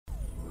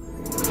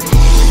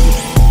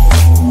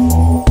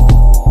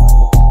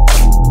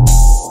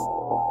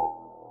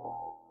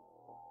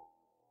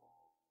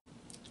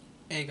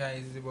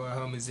guys, it's your boy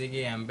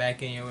Ziggy. I'm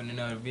back in here with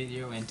another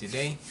video, and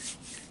today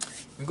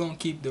we're gonna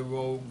keep the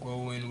roll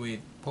going with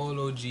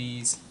Polo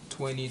G's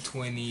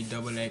 2020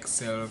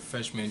 XXL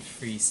freshman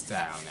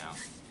freestyle. Now,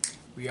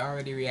 we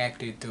already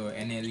reacted to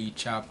NLE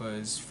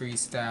Chopper's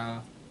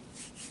freestyle,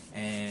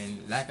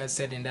 and like I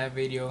said in that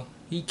video,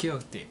 he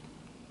killed it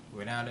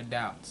without a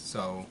doubt.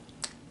 So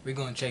we're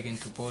gonna check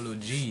into Polo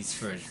G's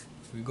first.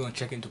 We're gonna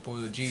check into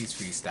Polo G's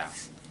freestyle.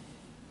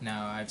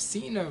 Now, I've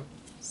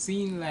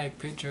seen like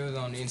pictures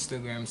on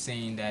Instagram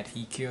saying that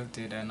he killed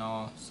it and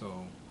all,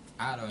 so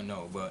I don't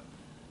know, but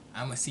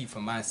I'm gonna see for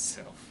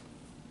myself,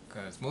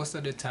 because most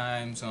of the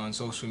times on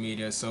social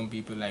media some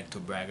people like to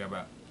brag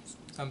about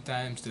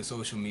sometimes the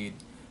social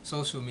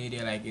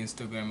media like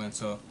Instagram, and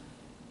so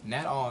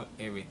not all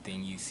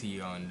everything you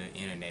see on the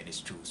internet is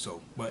true.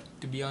 So, but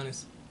to be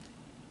honest,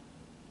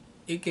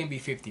 it can be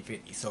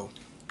 50-50. So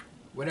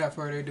without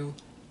further ado,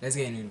 let's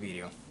get into the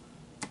video.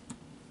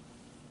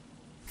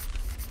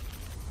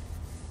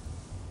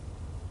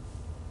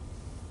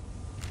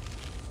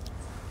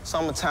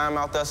 Summertime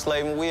out there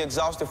slaving, we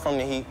exhausted from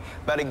the heat.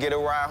 Better get a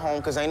ride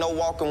home, cause ain't no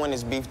walking when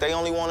it's beef. They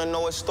only wanna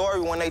know a story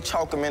when they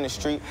choke him in the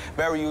street.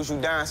 Very usual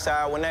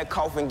downside when that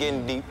coffin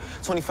getting deep.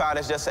 25,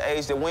 that's just an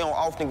age that we don't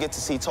often get to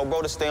see. Told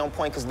bro to stay on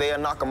point, cause they'll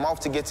knock him off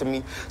to get to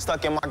me.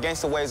 Stuck in my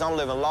gangster ways, I'm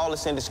living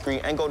lawless and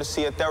discreet. Ain't go to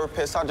see a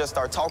therapist, I just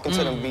start talking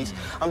to them beats.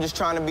 I'm just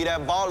trying to be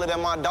that baller that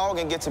my dog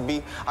and get to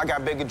be. I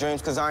got bigger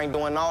dreams, cause I ain't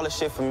doing all this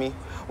shit for me.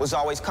 Was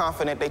always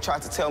confident, they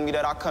tried to tell me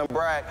that I couldn't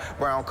brag.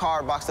 Brown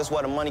card box, that's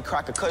where the money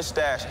cracker could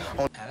stash.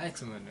 I like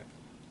some of that.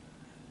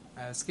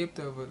 I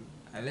skipped over,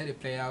 I let it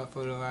play out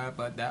for a while,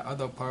 but that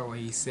other part where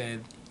he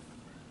said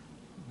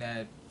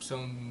that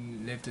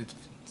some lived to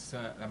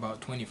about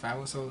 25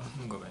 or so,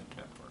 I'm gonna go back to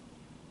that part.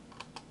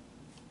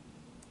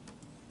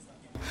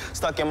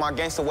 Stuck in my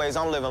gangster ways,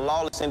 I'm living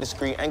lawless and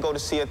discreet. Ain't go to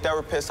see a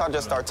therapist, I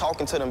just start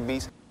talking to them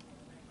beats.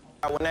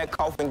 When that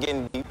coffin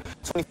getting deep,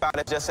 25,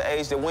 that's just an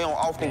age that we don't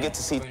often get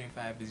to see.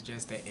 25 is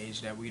just the age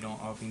that we don't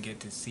often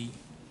get to see.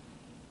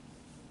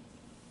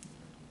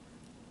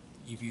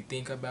 If you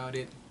think about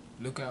it,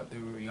 look at the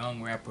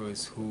young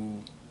rappers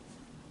who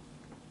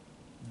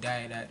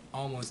died at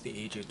almost the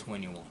age of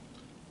 21.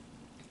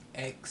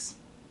 X,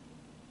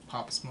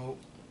 Pop Smoke,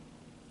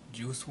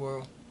 Juice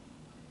WRLD,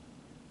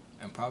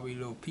 and probably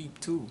Lil Peep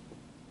too.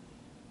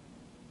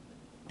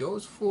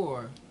 Those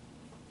four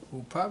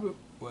who probably,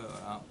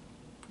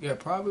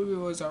 probably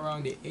was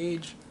around the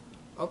age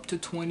up to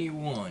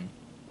 21,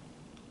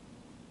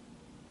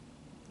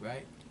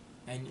 right?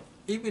 And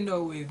even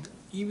though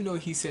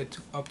he said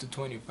up to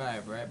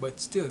 25, right? But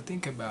still,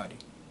 think about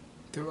it.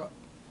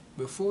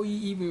 Before you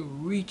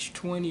even reach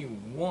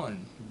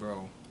 21,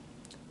 bro,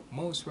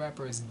 most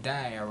rappers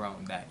die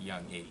around that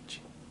young age.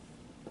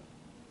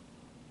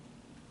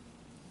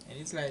 And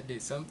it's like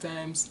this.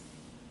 Sometimes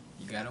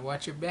you gotta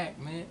watch your back,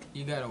 man.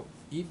 You gotta,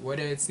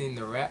 whether it's in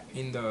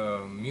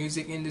the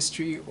music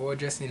industry or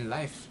just in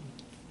life.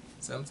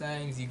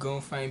 Sometimes you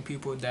gonna find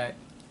people that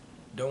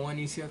don't want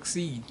you to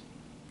succeed.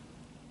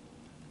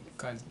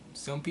 Because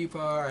some people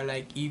are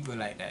like evil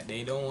like that.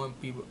 They don't want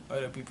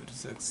other people to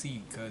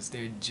succeed because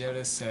they're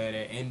jealous or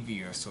they're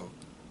envy or so,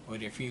 or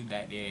they feel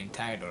that they're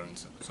entitled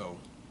and so.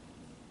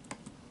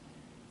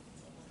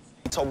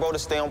 Told bro to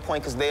stay on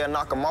point, cause they'll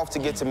knock him off to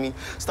get to me.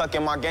 Stuck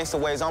in my gangster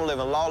ways, I'm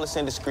living lawless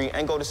and discreet.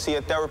 Ain't go to see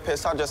a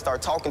therapist, I just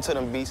start talking to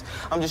them beats.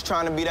 I'm just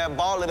trying to be that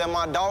baller that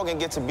my dog and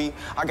get to be.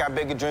 I got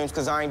bigger dreams,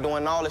 cause I ain't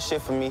doing all this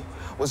shit for me.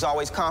 Was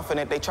always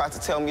confident, they tried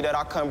to tell me that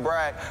I couldn't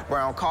brag.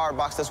 Brown card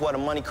box, that's where the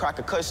money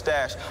cracker could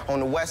stash.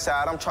 On the west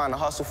side, I'm trying to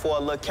hustle for a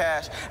little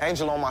cash.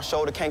 Angel on my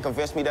shoulder can't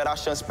convince me that I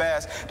shouldn't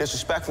spaz.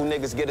 Disrespectful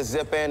niggas get a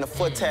zipper and a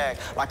foot tag.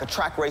 Like a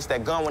track race,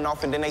 that gun went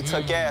off and then they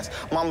took ass.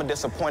 Mama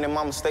disappointed,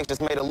 my mistakes just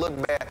made her look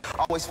bad.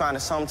 Always finding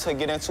something to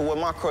get into with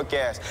my crook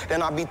ass.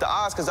 Then I beat the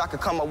odds cause I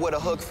could come up with a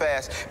hook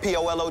fast.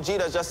 P-O-L-O-G,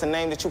 that's just a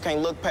name that you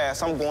can't look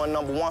past. I'm going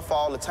 #1 for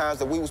all the times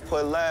that we was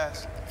put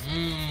last.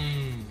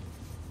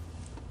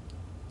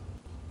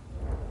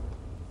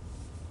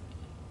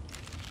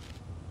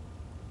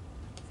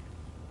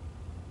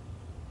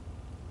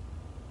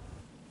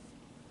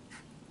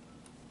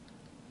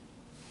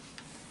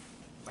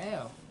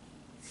 Well,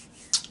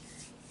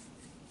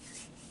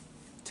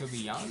 to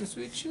be honest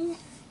with you,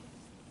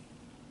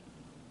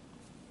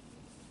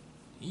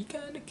 he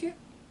kinda kept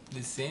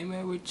the same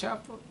way with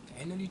Chopper,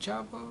 NLE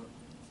Chopper,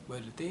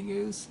 but the thing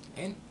is,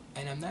 and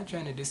I'm not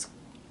trying to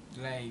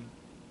like,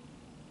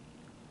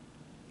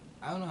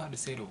 I don't know how to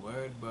say the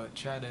word, but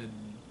try to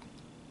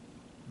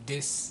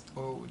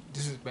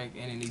disrespect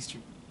NLE's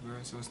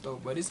verse or stuff,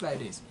 but it's like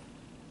this.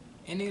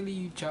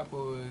 NLE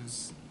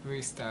Chopper's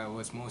freestyle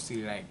was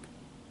mostly like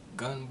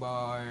gun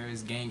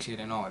bars, gang shit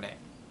and all that.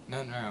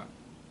 Nothing wrong.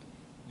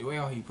 The way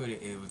how he put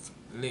it, it was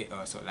lit.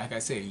 So like I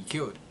said, he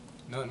killed it.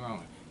 Nothing wrong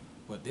with it.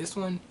 But this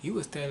one, he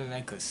was telling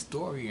like a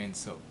story and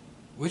so,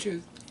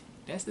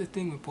 that's the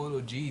thing with Polo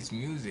G's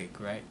music,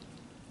 right?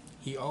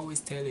 He always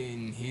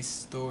telling his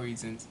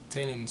stories and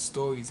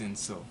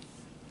so.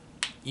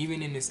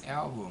 Even in this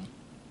album,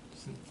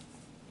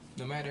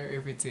 no matter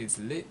if it is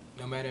lit,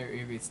 no matter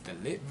if it's the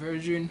lit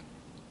version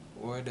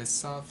or the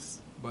soft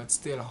but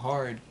still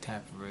hard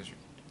type version,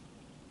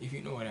 if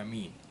you know what I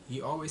mean.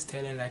 He always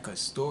telling like a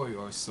story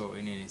or so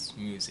in his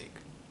music,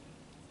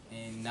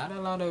 and not a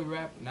lot of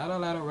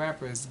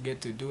rappers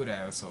get to do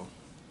that also.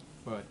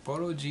 But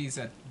Polo G is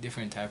a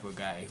different type of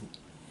guy,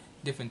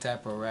 different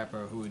type of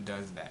rapper who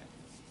does that.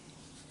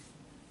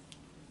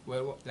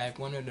 Well, like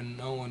one of the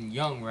known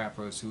young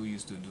rappers who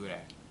used to do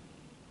that.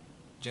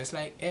 Just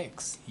like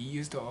X, he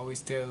used to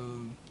always tell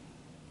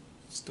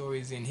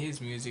stories in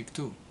his music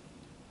too.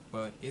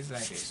 But it's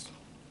like this.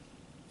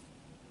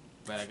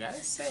 But I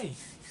gotta say,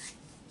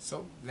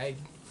 so like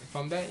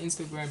from that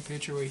Instagram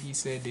picture where he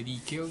said that he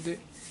killed it,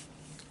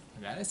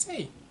 I gotta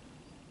say,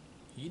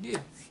 he did.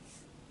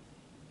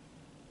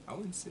 I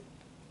wouldn't say,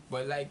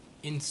 but like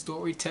in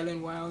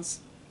storytelling wise,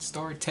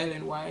 sorry,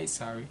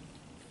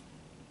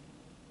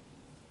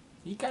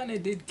 he kind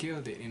of did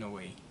killed it in a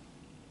way.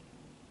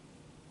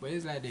 But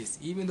it's like this,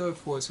 even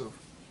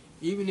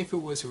if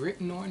it was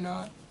written or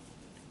not,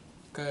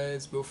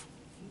 cause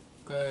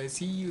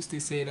he used to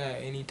say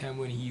that anytime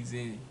when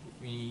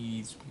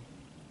he's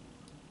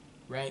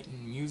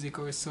writing music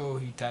or so,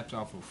 he taps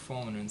off a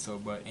phone and so.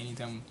 But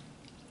anytime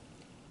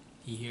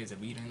he hears a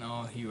beat and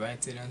all, he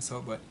writes it and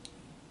so. But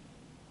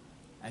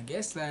I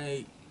guess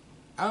like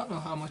I don't know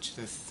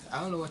I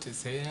don't know what to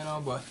say and all.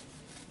 But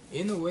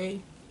in a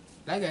way,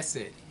 like I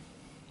said,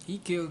 he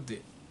killed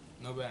it,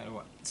 no matter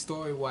what,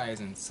 story wise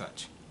and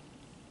such.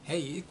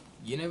 Hey,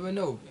 you never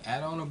know.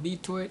 Add on a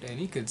beat to it, and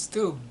he would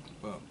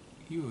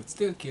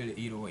still kill it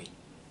either way.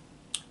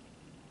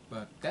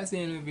 But that's the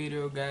end of the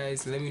video,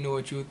 guys. Let me know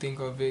what you think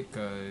of it,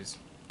 cause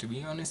to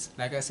be honest,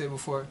 like I said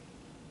before,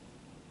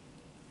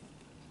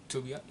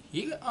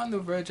 he on the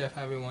verge of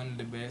having one of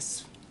the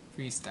best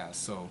freestyles.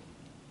 So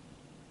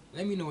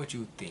let me know what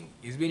you think.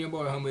 It's been your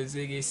boy Humble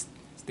Ziggy.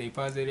 Stay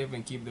positive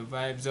and keep the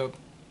vibes up.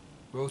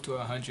 Road to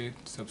 100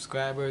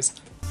 subscribers.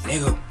 There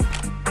you go.